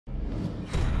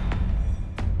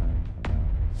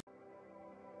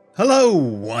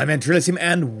Hello, I'm EnterElysium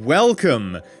and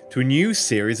welcome to a new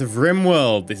series of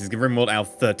Rimworld. This is Rimworld Al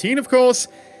 13, of course,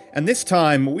 and this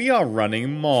time we are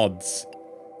running mods.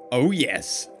 Oh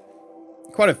yes.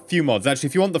 Quite a few mods. Actually,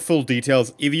 if you want the full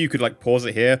details, either you could pause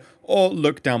it here or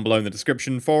look down below in the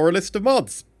description for a list of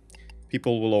mods.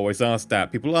 People will always ask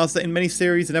that. People ask that in many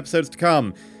series and episodes to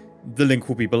come. The link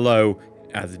will be below,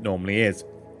 as it normally is.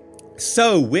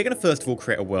 So, we're going to first of all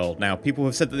create a world. Now, people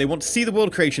have said that they want to see the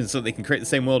world creation so that they can create the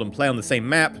same world and play on the same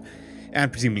map,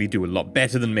 and presumably do a lot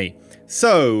better than me.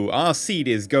 So, our seed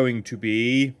is going to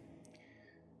be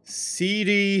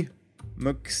Seedy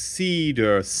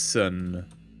McSeederson.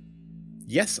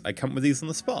 Yes, I come with these on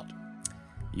the spot.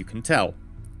 You can tell.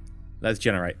 Let's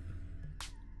generate.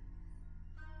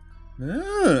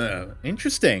 Oh,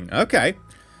 interesting. Okay.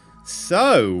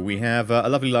 So, we have a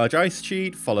lovely large ice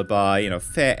sheet, followed by, a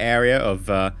fair area of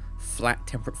flat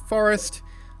temperate forest,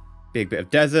 big bit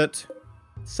of desert,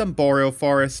 some boreal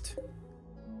forest,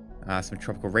 some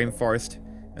tropical rainforest,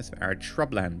 and some arid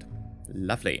shrubland.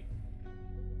 Lovely.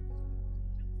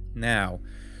 Now,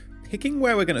 picking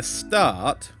where we're going to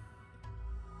start,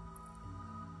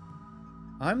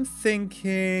 I'm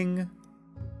thinking...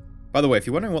 By the way, if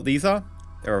you're wondering what these are,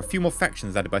 there are a few more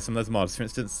factions added by some of those mods. For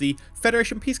instance, the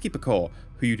Federation Peacekeeper Corps,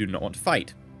 who you do not want to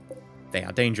fight. They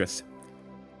are dangerous.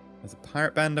 There's a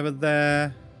pirate band over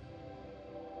there.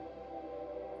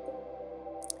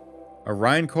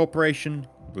 Orion Corporation.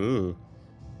 Ooh.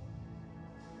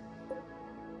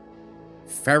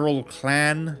 Feral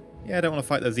Clan. Yeah, I don't want to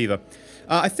fight those either.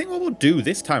 I think what we'll do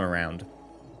this time around,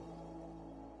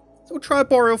 so we'll try a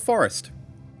Boreal Forest.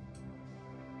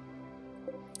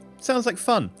 Sounds like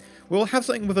fun. We'll have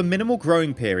something with a minimal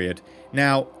growing period.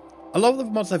 Now, a lot of the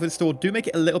mods I've installed do make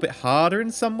it a little bit harder in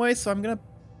some ways, so I'm going to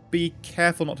be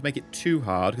careful not to make it too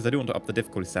hard, because I do want to up the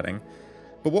difficulty setting.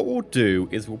 But what we'll do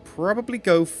is we'll probably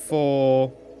go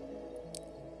for...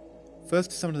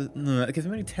 First, some of the... No, it gives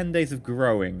me only 10 days of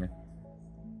growing.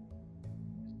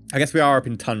 I guess we are up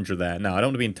in Tundra there. No, I don't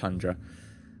want to be in Tundra.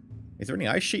 Is there any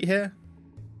ice sheet here?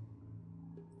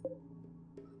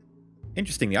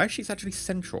 Interesting, the ice sheet's actually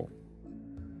central.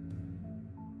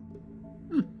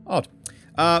 Odd.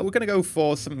 We're going to go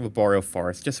for something with a boreal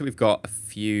forest, just so we've got a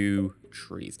few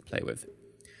trees to play with.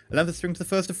 11th string to the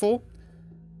first of 4.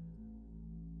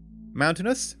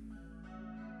 Mountainous.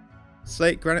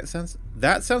 Slate, granite sands.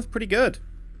 That sounds pretty good.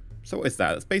 So what is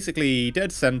that? That's basically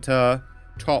dead center,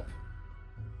 top,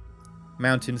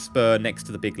 mountain spur next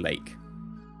to the big lake.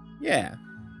 Yeah.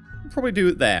 We'll probably do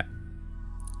it there.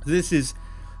 This is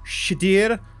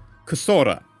Shadir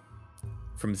Kosora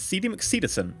from Seedy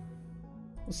McSeederson.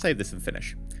 We'll save this and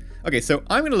finish. Okay, so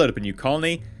I'm going to load up a new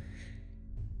colony.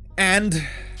 And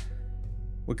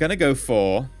we're going to go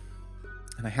for...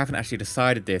 And I haven't actually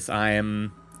decided this.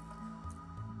 I'm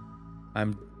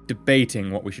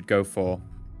debating what we should go for.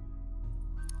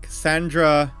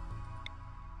 Cassandra...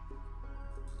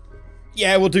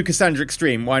 Yeah, we'll do Cassandra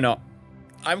Extreme. Why not?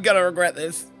 I'm going to regret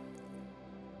this.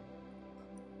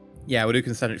 Yeah, we'll do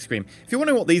Cassandra Extreme. If you're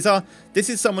wondering what these are, this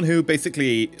is someone who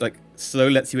basically,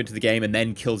 slowly lets you into the game and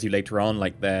then kills you later on.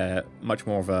 They're much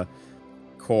more of a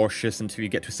cautious until you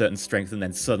get to a certain strength, and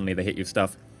then suddenly they hit you with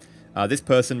stuff. This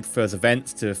person prefers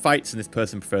events to fights, and this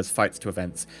person prefers fights to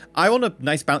events. I want a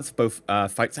nice balance of both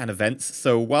fights and events,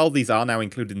 so while these are now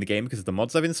included in the game because of the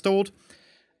mods I've installed,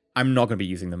 I'm not going to be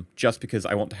using them, just because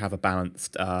I want to have a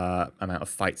balanced amount of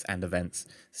fights and events.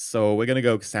 So we're going to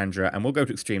go Cassandra, and we'll go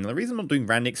to Extreme. And the reason I'm not doing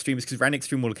Randy Extreme is because Randy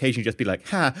Extreme will occasionally just be like,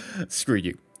 ha, screw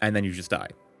you. And then you just die.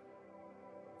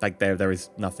 There is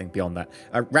nothing beyond that.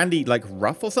 Randy,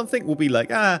 Rough or something, will be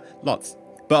like, lots.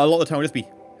 But a lot of the time, it'll just be,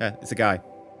 it's a guy.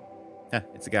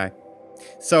 It's a guy.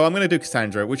 So I'm going to do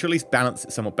Cassandra, which will at least balance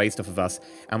it somewhat based off of us.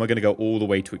 And we're going to go all the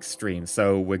way to Extreme.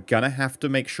 So we're going to have to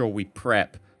make sure we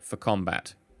prep for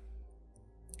combat,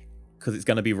 because it's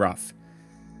going to be rough.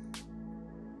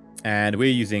 And we're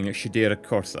using Shadir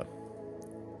Kosora.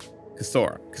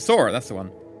 Kosora, that's the one.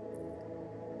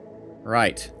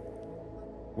 Right.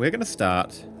 We're going to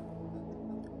start...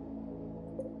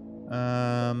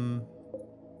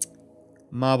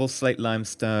 marble, slate,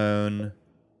 limestone...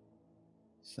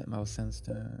 Slate, marble,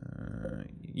 sandstone...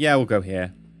 Yeah, we'll go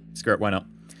here. Screw it, why not?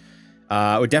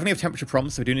 We definitely have temperature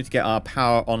problems, so we do need to get our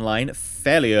power online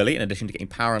fairly early. In addition to getting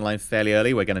power online fairly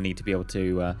early, we're going to need to be able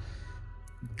to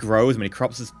grow as many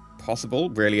crops as possible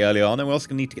really early on. And we're also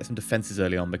going to need to get some defenses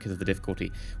early on because of the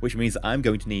difficulty, which means I'm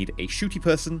going to need a shooty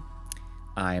person,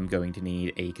 I am going to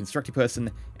need a constructy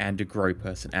person, and a grow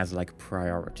person as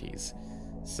priorities.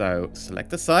 So select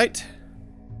the site,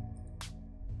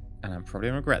 and I'm probably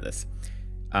going to regret this.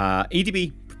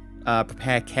 EDB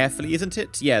Prepare carefully, isn't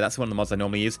it? Yeah, that's one of the mods I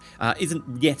normally use.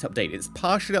 Isn't yet updated. It's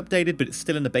partially updated, but it's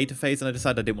still in the beta phase, and I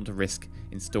decided I didn't want to risk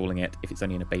installing it if it's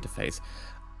only in a beta phase.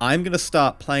 I'm going to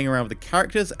start playing around with the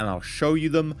characters, and I'll show you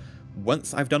them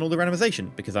once I've done all the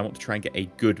randomization, because I want to try and get a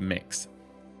good mix.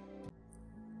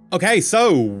 Okay,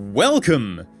 so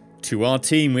welcome to our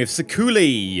team with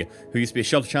Sakuli, who used to be a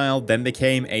shelter child, then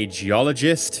became a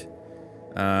geologist.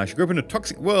 She grew up in a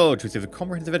toxic world. She received a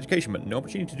comprehensive education, but no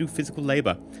opportunity to do physical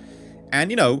labor. And,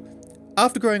 you know,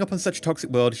 after growing up on such a toxic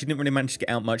world, she didn't really manage to get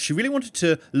out much. She really wanted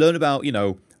to learn about, you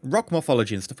know, rock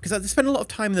morphology and stuff, because they spent a lot of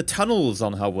time in the tunnels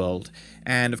on her world.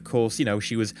 And, of course, you know,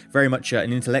 she was very much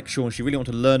an intellectual, and she really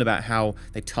wanted to learn about how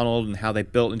they tunneled and how they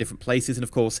built in different places. And,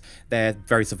 of course, they're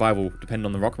very survival, depending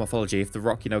on the rock morphology. If the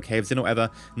rock, you know, caves in or whatever,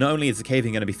 not only is the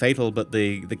caving going to be fatal, but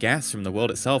the gas from the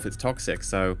world itself is toxic.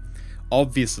 So,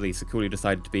 obviously, Sakuli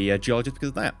decided to be a geologist because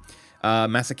of that.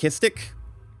 Masochistic.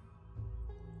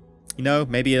 You know,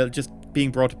 maybe just being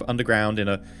brought up underground in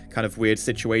a kind of weird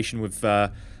situation with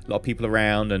a lot of people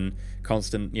around and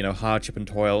constant, you know, hardship and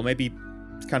toil. Maybe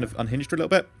it's kind of unhinged a little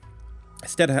bit.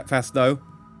 Steadfast, though.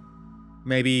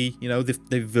 Maybe, you know, the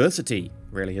diversity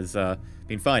really has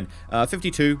been fine.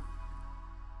 52.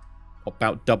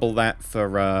 About double that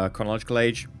for chronological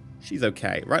age. She's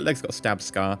okay. Right leg's got a stab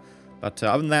scar. But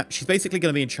other than that, she's basically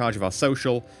going to be in charge of our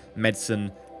social,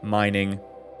 medicine, mining,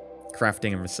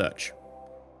 crafting, and research.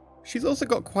 She's also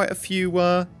got quite a few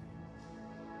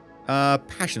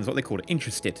passions, what they call it.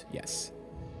 Interested, yes.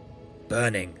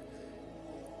 Burning.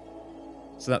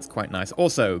 So that's quite nice.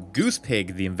 Also,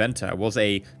 Goosepig, the inventor, was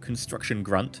a construction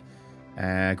grunt.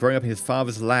 Growing up in his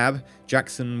father's lab,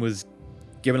 Jackson was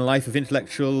given a life of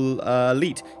intellectual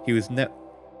elite.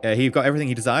 He got everything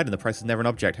he desired, and the price was never an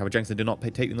object. However, Jackson did not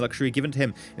take the luxury given to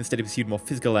him. Instead, he pursued more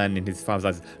physical and, in his father's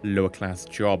eyes, lower-class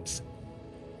jobs.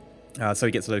 So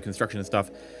he gets a load of construction and stuff.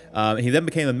 He then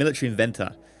became a military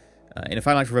inventor. In a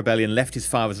final act of rebellion, left his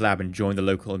father's lab and joined the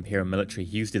local Imperial military.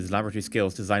 He used his laboratory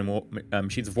skills to design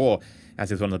machines of war, as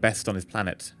he was one of the best on his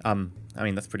planet. I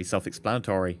mean, that's pretty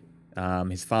self-explanatory.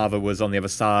 His father was on the other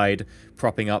side,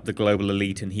 propping up the global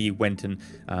elite, and he went and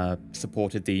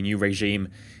supported the new regime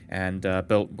and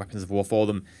built weapons of war for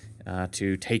them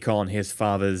to take on his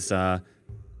father's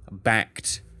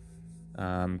backed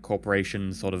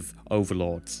corporation sort of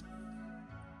overlords.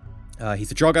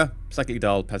 He's a jogger, psychically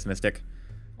dull, pessimistic.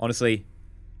 Honestly,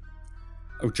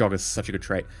 jogger's such a good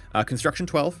trait. Construction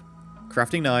 12,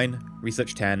 crafting 9,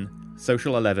 research 10,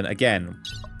 social 11. Again,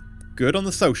 good on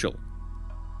the social.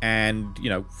 And, you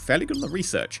know, fairly good on the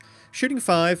research. Shooting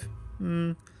 5,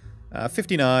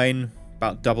 59,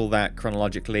 about double that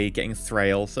chronologically, getting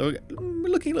Thrail. So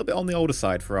we're looking a little bit on the older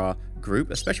side for our group,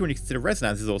 especially when you consider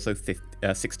Resonance is also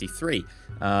 63.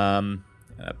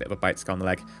 A bit of a bite scar on the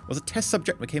leg. Was a test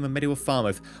subject, became a medieval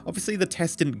farmer. Obviously, the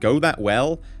test didn't go that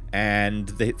well, and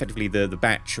effectively the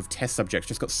batch of test subjects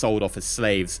just got sold off as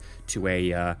slaves to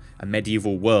a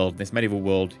medieval world. This medieval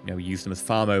world, you know, we used them as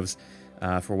farmers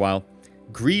for a while.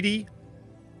 Greedy,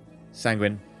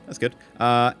 sanguine, that's good.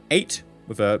 8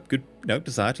 with a good, you know,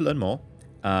 desire to learn more.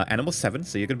 Animal 7,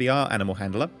 so you're going to be our animal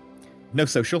handler. No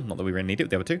social, not that we really need it with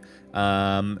the other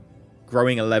 2.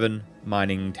 Growing 11,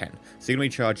 mining 10. So you're going to be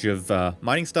in charge of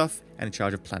mining stuff and in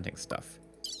charge of planting stuff.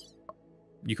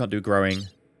 You can't do growing.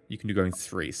 You can do growing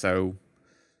 3. So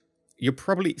you're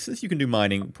probably, since you can do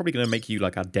mining, probably going to make you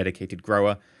like our dedicated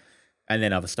grower and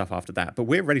then other stuff after that. But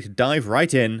we're ready to dive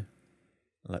right in.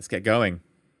 Let's get going.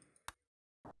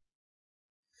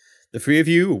 The 3 of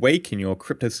you awake in your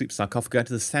crypto-sleep sarcophagus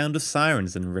to the sound of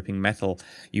sirens and ripping metal.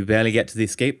 You barely get to the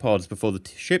escape pods before the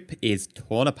ship is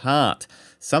torn apart.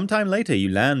 Sometime later, you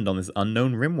land on this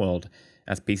unknown Rimworld.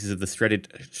 As pieces of the shredded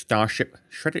starship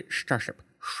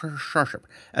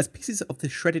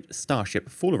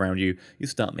fall around you, you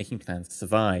start making plans to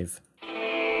survive.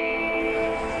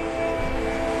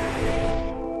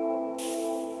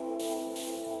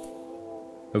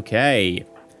 Okay.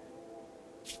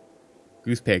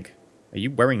 Goosepig. Are you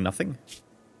wearing nothing?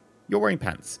 You're wearing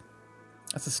pants.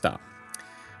 That's a start.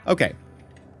 Okay.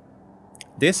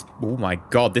 This... Oh my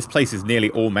god, this place is nearly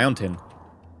all mountain.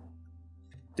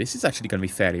 This is actually going to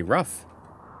be fairly rough.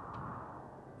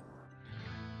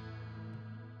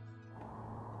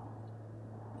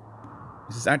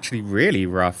 This is actually really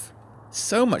rough.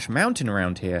 So much mountain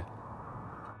around here.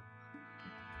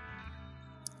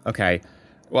 Okay.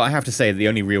 Well, I have to say, the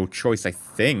only real choice, I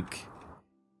think,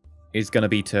 is going to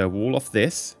be to wall off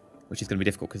this, which is going to be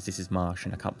difficult because this is marsh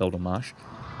and I can't build on marsh.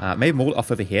 Maybe wall it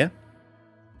off over here.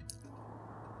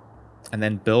 And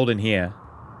then build in here.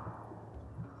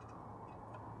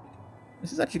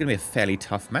 This is actually going to be a fairly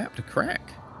tough map to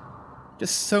crack.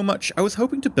 Just so much. I was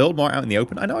hoping to build more out in the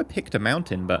open. I know I picked a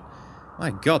mountain, but my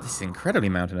god, this is incredibly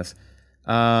mountainous.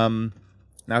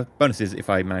 Now, bonus is if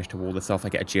I manage to wall this off, I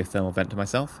get a geothermal vent to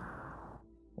myself.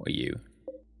 What are you?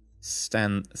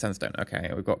 Sandstone.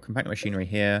 Okay, we've got compacted machinery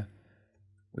here.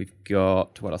 We've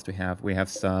got... What else do we have? We have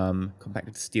some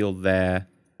compacted steel there.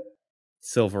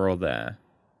 Silver ore there.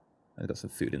 I've got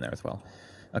some food in there as well.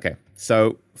 Okay,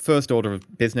 so first order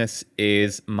of business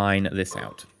is mine this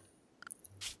out.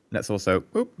 Let's also...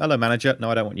 Oop, hello, manager.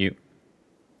 No, I don't want you.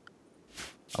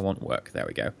 I want work. There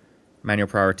we go. Manual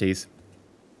priorities.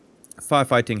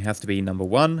 Firefighting has to be number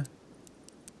 1.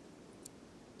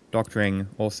 Doctoring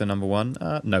also number 1.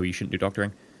 No, you shouldn't do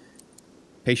doctoring.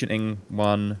 Patienting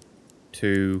 1,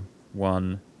 2,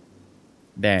 1.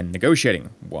 Then negotiating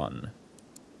 1.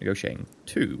 Negotiating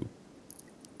 2.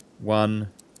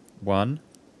 1, 1.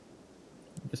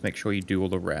 Just make sure you do all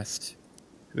the rest.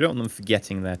 We don't want them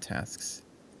forgetting their tasks.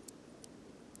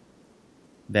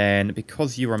 Then,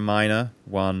 because you're a miner,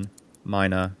 1,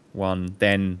 miner, 1,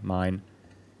 then mine.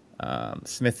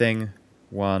 Smithing,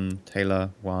 1,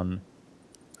 tailor, 1,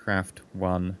 craft,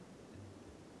 1.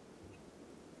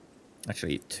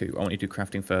 Actually, 2. I want you to do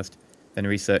crafting first. Then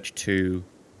research, 2,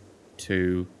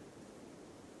 2.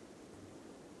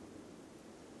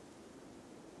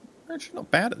 Actually, not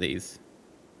bad at these.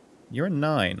 You're a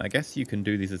 9. I guess you can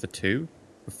do these as a 2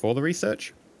 before the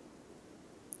research.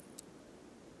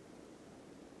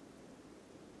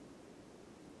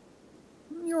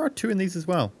 You're a 2 in these as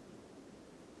well.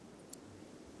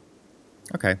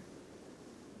 Okay.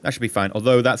 That should be fine.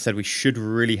 Although, that said, we should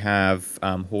really have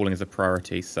hauling as a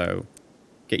priority, so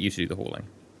get you to do the hauling.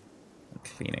 And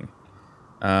cleaning.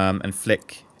 And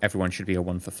flick, everyone should be a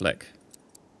 1 for flick.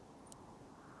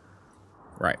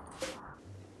 Right.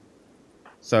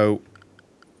 So,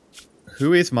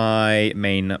 who is my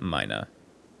main miner?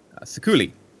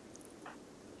 Sakuli.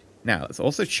 Now, let's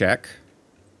also check.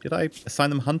 Did I assign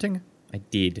them hunting? I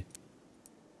did.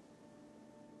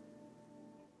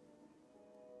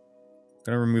 I'm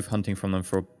going to remove hunting from them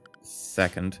for a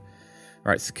second.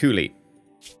 Alright, Sakuli.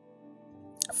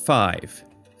 5,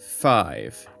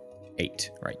 5,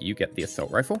 8. Right, you get the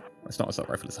assault rifle. It's not assault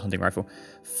rifle, it's a hunting rifle.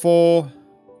 4,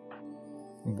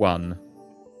 1.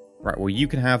 Right, well, you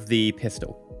can have the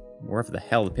pistol. Wherever the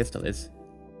hell the pistol is.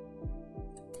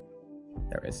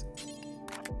 There it is.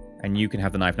 And you can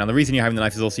have the knife. Now, the reason you're having the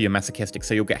knife is also you're masochistic,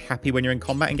 so you'll get happy when you're in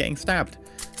combat and getting stabbed.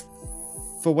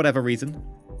 For whatever reason.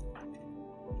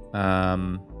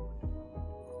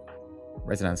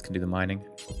 Resonance can do the mining.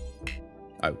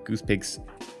 Oh, goose pigs.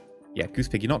 Yeah, goose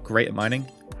pig, you're not great at mining.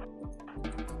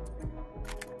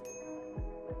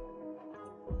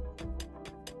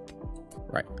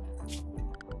 Right.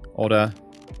 Order.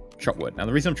 Chop wood. Now,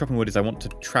 the reason I'm chopping wood is I want to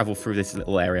travel through this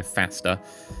little area faster.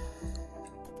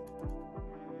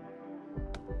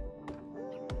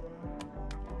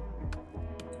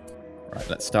 Right,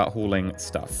 let's start hauling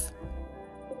stuff.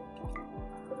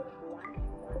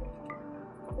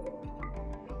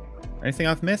 Anything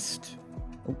I've missed?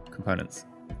 Oh, components.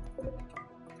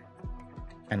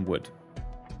 And wood.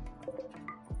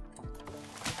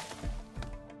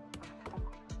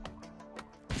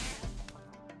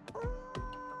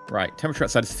 Right, temperature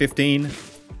outside is 15.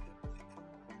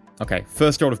 Okay,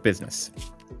 first order of business.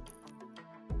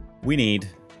 We need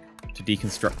to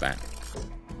deconstruct that.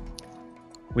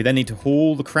 We then need to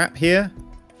haul the crap here.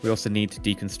 We also need to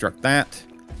deconstruct that.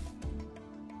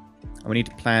 And we need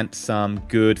to plant some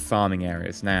good farming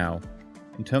areas. Now,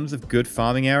 in terms of good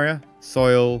farming area,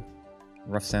 soil,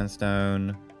 rough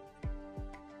sandstone,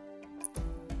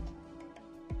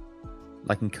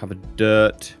 lichen covered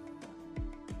dirt.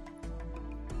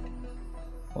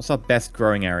 What's our best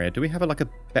growing area? Do we have like a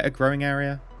better growing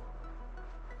area?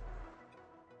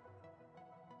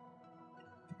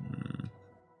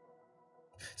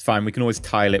 It's fine, we can always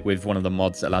tile it with one of the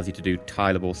mods that allows you to do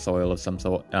tileable soil of some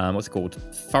sort. What's it called?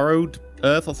 Furrowed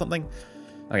earth or something?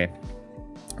 Okay.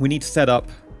 We need to set up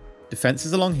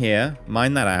defenses along here,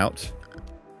 mine that out.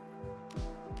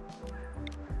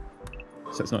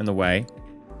 So it's not in the way.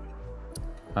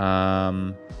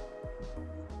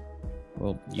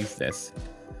 We'll use this.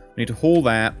 We need to haul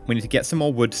that. We need to get some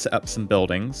more wood to set up some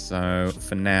buildings. So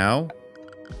for now,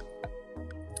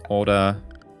 order,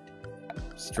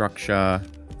 structure,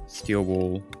 steel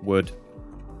wall, wood.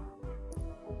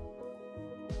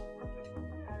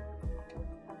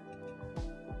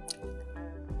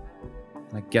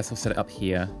 I guess I'll set it up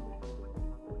here.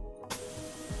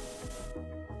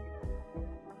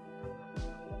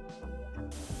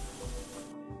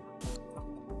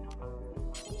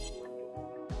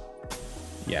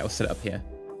 Yeah, we'll set it up here.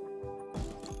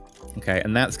 Okay,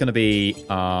 and that's going to be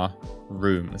our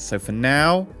rooms. So for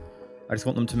now, I just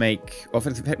want them to make... Well,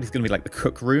 it's going to be like the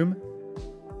cook room.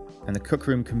 And the cook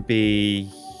room can be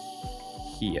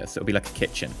here. So it'll be like a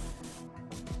kitchen.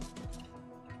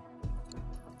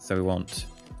 So we want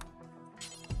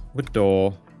wood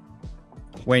door,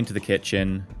 way into the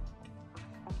kitchen.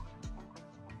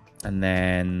 And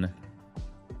then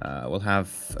we'll have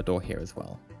a door here as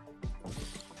well.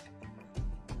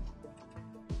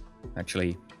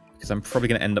 Actually, because I'm probably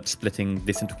going to end up splitting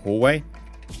this into a hallway.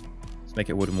 Let's make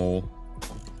it a wooden wall.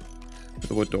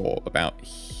 With a wood door about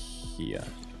here.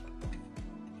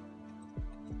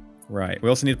 Right, we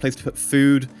also need a place to put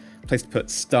food, a place to put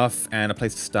stuff, and a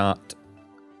place to start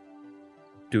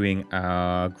doing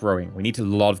growing. We need a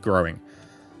lot of growing.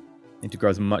 We need to grow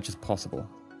as much as possible.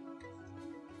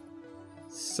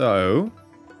 So,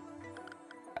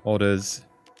 orders,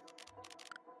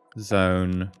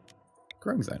 zone,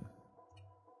 growing zone.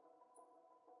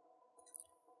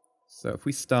 So if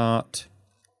we start,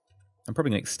 I'm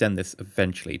probably going to extend this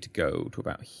eventually to go to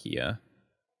about here.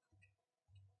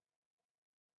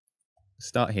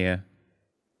 Start here.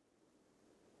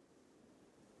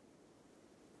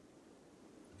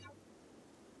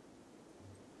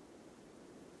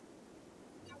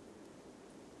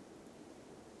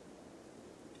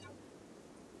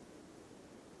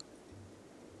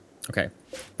 Okay,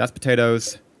 that's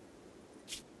potatoes.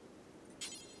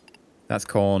 That's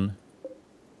corn.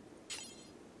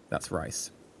 That's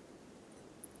rice.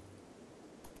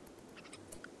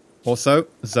 Also,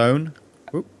 zone.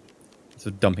 Ooh, it's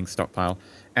a dumping stockpile.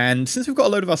 And since we've got a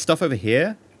load of our stuff over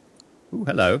here... Ooh,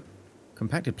 hello.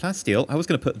 Compacted plasteel. I was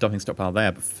going to put the dumping stockpile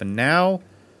there, but for now...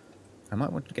 I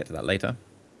might want to get to that later.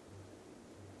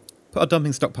 Put our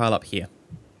dumping stockpile up here.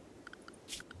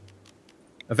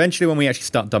 Eventually, when we actually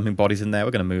start dumping bodies in there,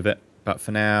 we're going to move it. But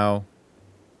for now...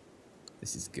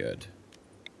 This is good.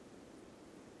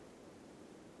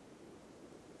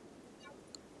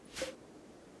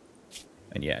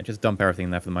 And yeah, just dump everything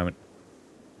in there for the moment.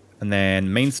 And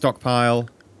then main stockpile.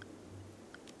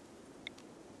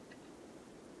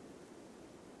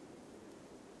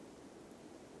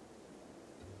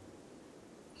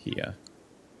 Here.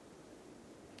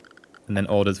 And then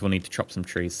orders will need to chop some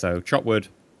trees. So chop wood,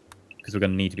 because we're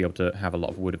going to need to be able to have a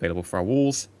lot of wood available for our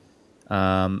walls. We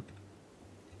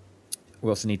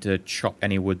also need to chop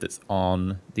any wood that's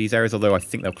on these areas, although I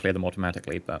think they'll clear them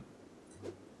automatically, but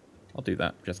I'll do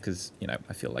that just because, you know,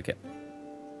 I feel like it.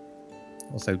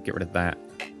 Also, get rid of that.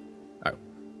 Oh,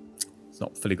 it's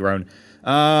not fully grown.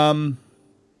 And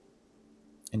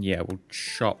yeah, we'll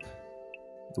chop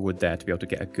the wood there to be able to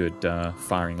get a good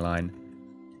firing line.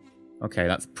 Okay,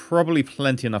 that's probably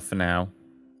plenty enough for now.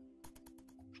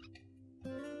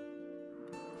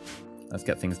 Let's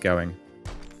get things going.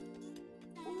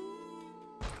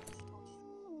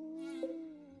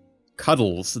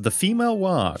 Cuddles, the female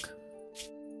warg.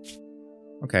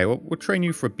 Okay, well, we'll train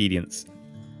you for obedience.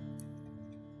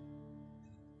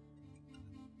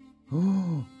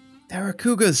 Oh, there are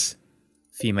cougars.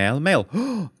 Female, male.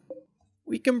 Oh,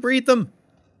 we can breed them.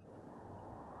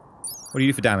 What do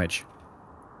you do for damage?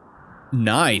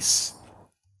 Nice.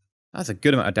 That's a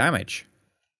good amount of damage.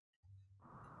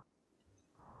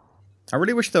 I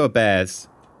really wish there were bears.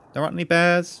 There aren't any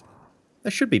bears.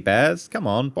 There should be bears. Come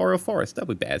on, Boreal Forest. There'll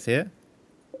be bears here.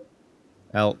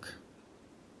 Elk.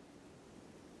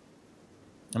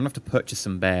 I'm going to have to purchase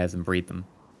some bears and breed them.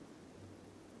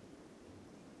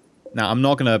 Now, I'm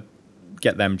not going to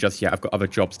get them just yet. I've got other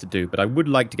jobs to do, but I would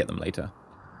like to get them later.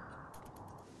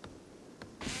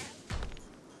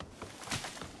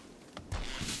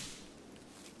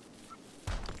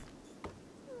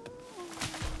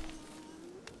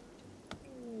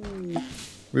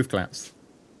 Roof collapse.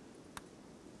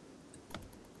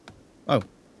 Oh.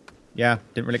 Yeah,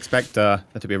 didn't really expect there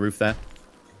to be a roof there.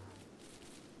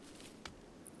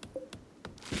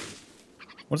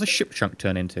 What does a ship chunk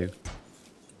turn into?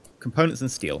 Components and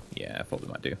steel. Yeah, I thought we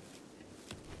might do.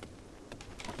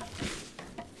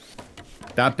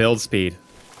 That build speed.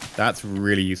 That's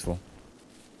really useful.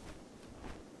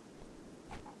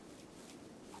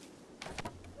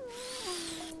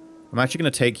 I'm actually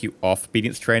going to take you off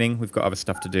obedience training. We've got other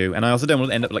stuff to do. And I also don't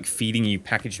want to end up like feeding you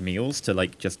packaged meals to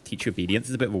like just teach you obedience.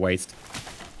 It's a bit of a waste.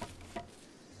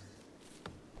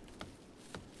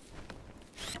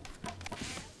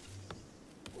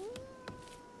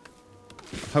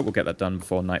 I hope we'll get that done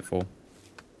before nightfall.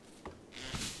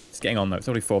 It's getting on though. It's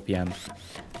already 4 PM.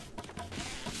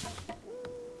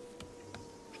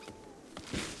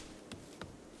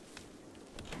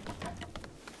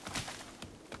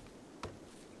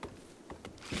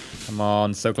 Come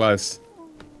on, so close.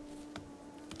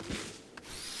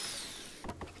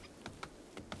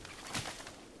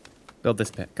 Build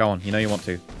this bit. Go on. You know you want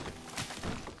to.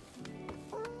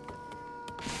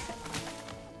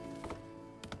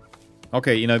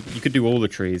 Okay, you know, you could do all the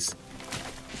trees.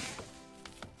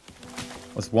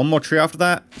 There's one more tree after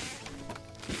that.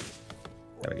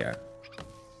 There we go.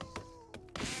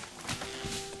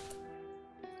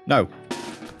 No.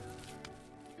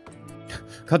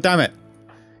 God damn it.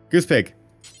 Goose Pig.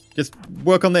 Just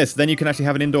work on this, then you can actually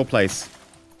have an indoor place.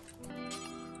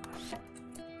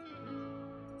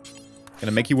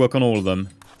 Gonna make you work on all of them.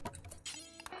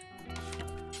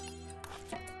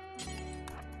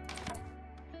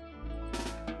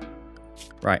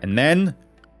 Right, and then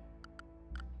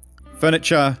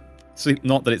furniture. Sleep.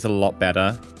 Not that it's a lot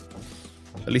better.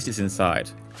 At least it's inside.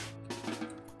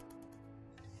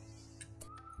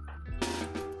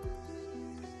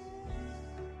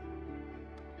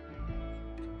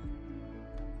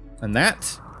 And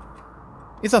that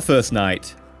is our first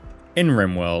night in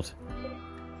Rimworld.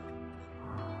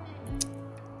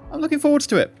 I'm looking forward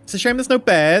to it. It's a shame there's no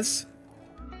bears.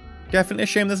 Definitely a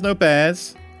shame there's no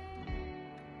bears.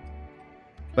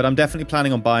 But I'm definitely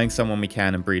planning on buying some when we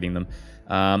can and breeding them.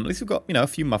 At least we've got, you know, a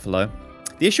few muffalo.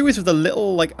 The issue is with the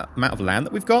little, like, amount of land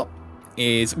that we've got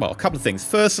is, well, a couple of things.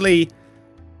 Firstly,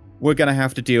 we're going to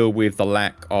have to deal with the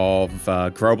lack of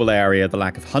growable area, the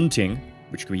lack of hunting,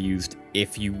 which can be used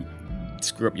if you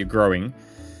screw up your growing.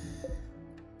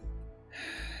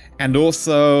 And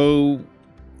also,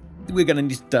 we're going to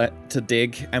need to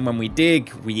dig, and when we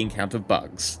dig, we encounter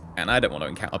bugs. And I don't want to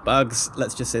encounter bugs.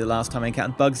 Let's just say the last time I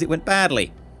encountered bugs, it went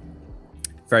badly.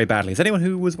 Very badly. As anyone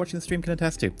who was watching the stream can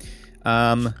attest to.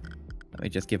 Let me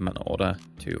just give them an order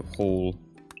to haul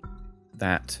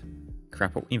that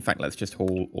crap. In fact, let's just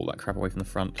haul all that crap away from the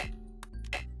front.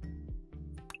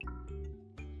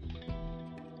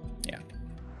 Yeah.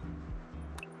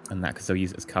 And that, because they'll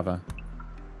use it as cover.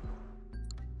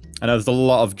 I know there's a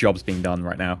lot of jobs being done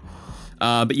right now.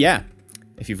 But yeah,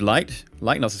 if you've liked,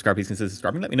 not subscribed, please consider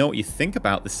subscribing. Let me know what you think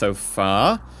about this so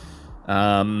far.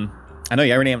 I know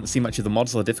you already haven't seen much of the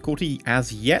mods or the difficulty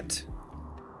as yet,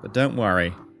 but don't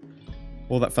worry.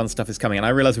 All that fun stuff is coming. And I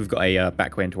realize we've got a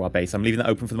back way into our base. I'm leaving that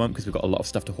open for the moment because we've got a lot of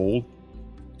stuff to haul.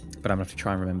 But I'm going to have to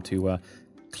try and remember to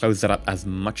close that up as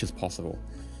much as possible,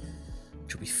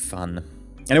 which will be fun.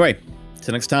 Anyway,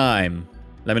 till next time,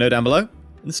 let me know down below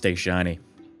and stay shiny.